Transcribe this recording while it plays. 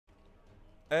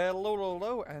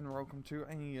Hello, and welcome to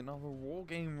another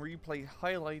Wargame replay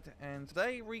highlight. And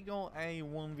today we got a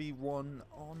 1v1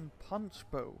 on Punch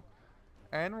Bow,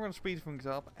 and we're gonna speed things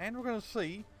up, and we're gonna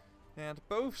see that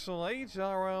both sides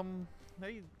are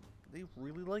they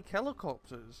really like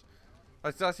helicopters.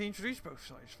 Let's actually introduce both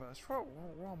sides first.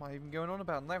 What am I even going on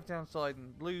about? Left hand side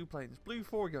and blue playing this blue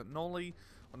 4, you got Nolly.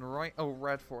 On the right,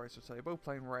 red 4 I should say, both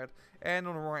playing red. And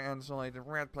on the right hand side,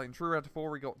 red playing true red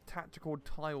 4, we got tactical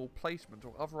tile placement,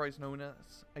 or otherwise known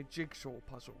as a jigsaw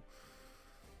puzzle.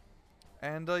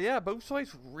 And yeah, both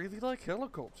sides really like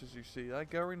helicopters, you see. They're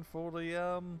going for the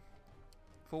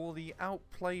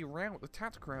outplay route, the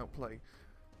tactical outplay.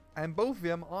 And both of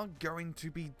them are going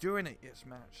to be doing it this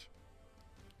match.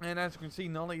 And as you can see,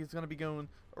 Nolly is going to be going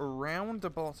around the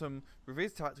bottom with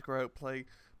his tactical outplay.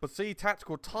 But see,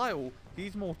 tactical tile,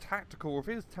 he's more tactical with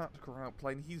his tactical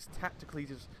outplay. And he's tactically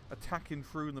just attacking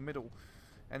through in the middle.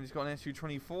 And he's got an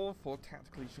SU-24 for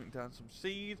tactically shooting down some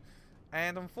seed.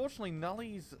 And unfortunately,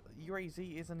 Nolly's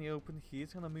UAZ is in the open. He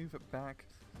is going to move it back.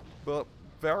 But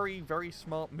very, very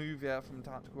smart move there from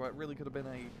tactical. It really could have been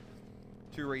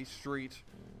a two-way street.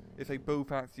 If they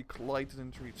both actually collided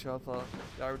into each other,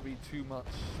 that would be too much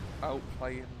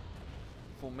outplaying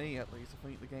for me, at least. I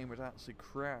think the game would actually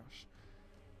crash.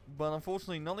 But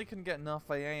unfortunately, Nolly couldn't get enough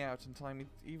AA out in time.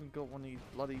 He even got one of these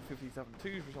bloody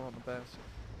 57-2s, which aren't the best.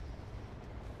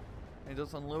 And he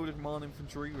does unloaded Marne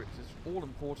infantry, which is all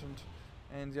important.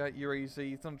 And yeah, UAZ,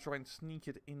 he's going to try and sneak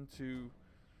it into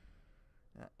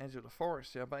edge of the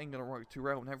forest, yeah, but ain't gonna work too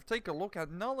well. Now, if you take a look at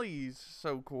Nolly's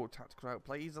so-called tactical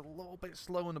outplay, he's a little bit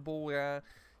slow in the ball, yeah.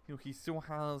 You know, he still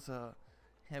has a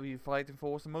heavy fighting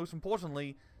force, and most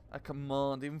importantly, a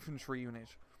command infantry unit.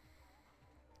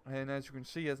 And as you can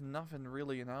see, there's nothing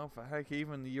really in Alpha. Heck,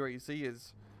 even the UAZ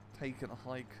is taking a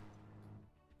hike.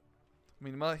 I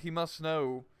mean, he must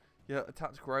know, yeah, a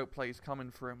tactical outplay is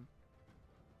coming for him.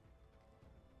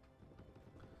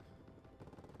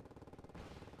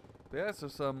 Yeah, so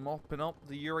some mopping up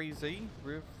the UAZ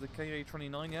with the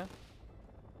KA-29, yeah.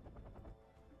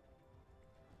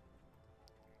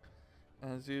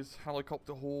 As his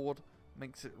helicopter horde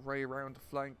makes it way around the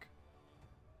flank.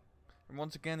 And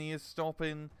once again, he is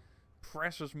stopping.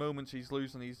 Precious moments he's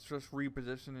losing. He's just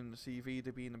repositioning the CV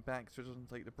to be in the back so he doesn't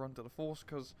take the brunt of the force,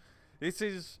 because this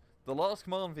is the last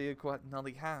command vehicle that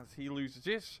Nolly has. He loses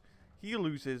this, he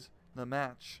loses the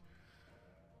match.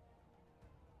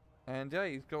 And yeah,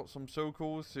 he's got some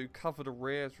so-calls to cover the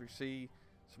rear as we see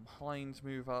some Hinds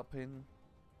move up in.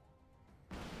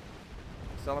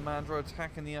 Salamander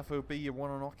attacking the FOB, you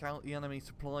want to knock out the enemy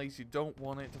supplies, you don't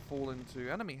want it to fall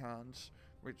into enemy hands,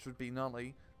 which would be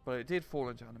Nolly, but it did fall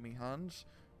into enemy hands,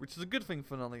 which is a good thing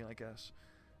for Nolly, I guess.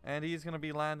 And he's going to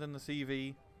be landing the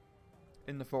CV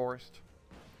in the forest.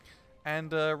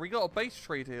 And we got a base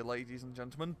trade here, ladies and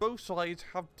gentlemen. Both sides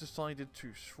have decided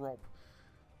to swap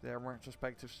their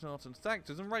retrospective starting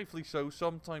tactics, and rightfully so.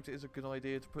 Sometimes it is a good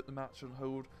idea to put the match on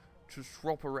hold to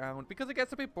swap around, because it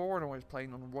gets a bit boring always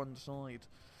playing on one side.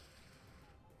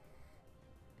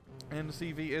 And the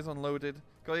CV is unloaded.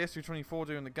 Got the SU-24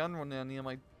 doing the gun run there near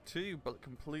my 2, but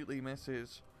completely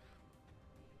misses.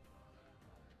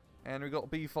 And we got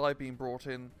B5 being brought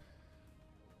in.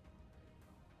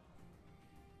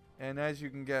 And as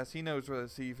you can guess, he knows where the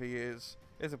CV is.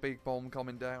 There's a big bomb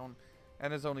coming down. And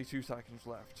there's only 2 seconds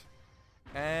left.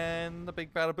 And the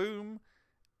big bada boom.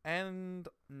 And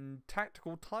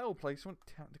tactical tile placement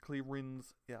tactically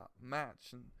wins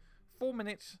match. And 4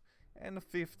 minutes and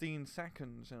 15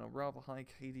 seconds in a rather high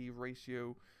KD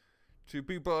ratio to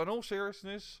boot. But in all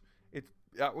seriousness,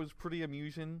 that was pretty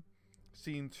amusing.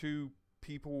 Seeing 2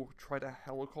 people try to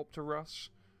helicopter rush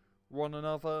one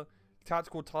another.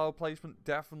 Tactical tile placement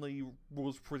definitely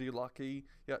was pretty lucky.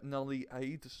 Yet Nolly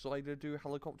A decided to do a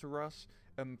helicopter rush,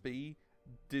 and B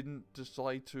didn't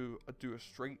decide to do a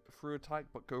straight through attack,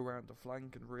 but go around the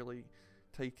flank and really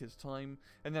take his time.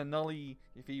 And then Nolly,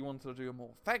 if he wanted to do a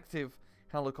more effective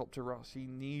helicopter rush, he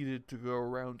needed to go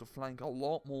around the flank a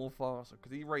lot more faster,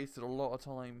 because he wasted a lot of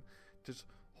time just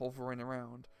hovering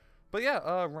around. But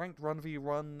yeah, ranked run v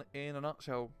run in a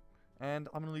nutshell. And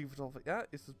I'm going to leave it off at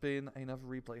that. This has been another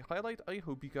replay highlight. I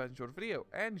hope you guys enjoyed the video.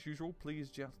 And as usual, please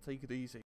just take it easy.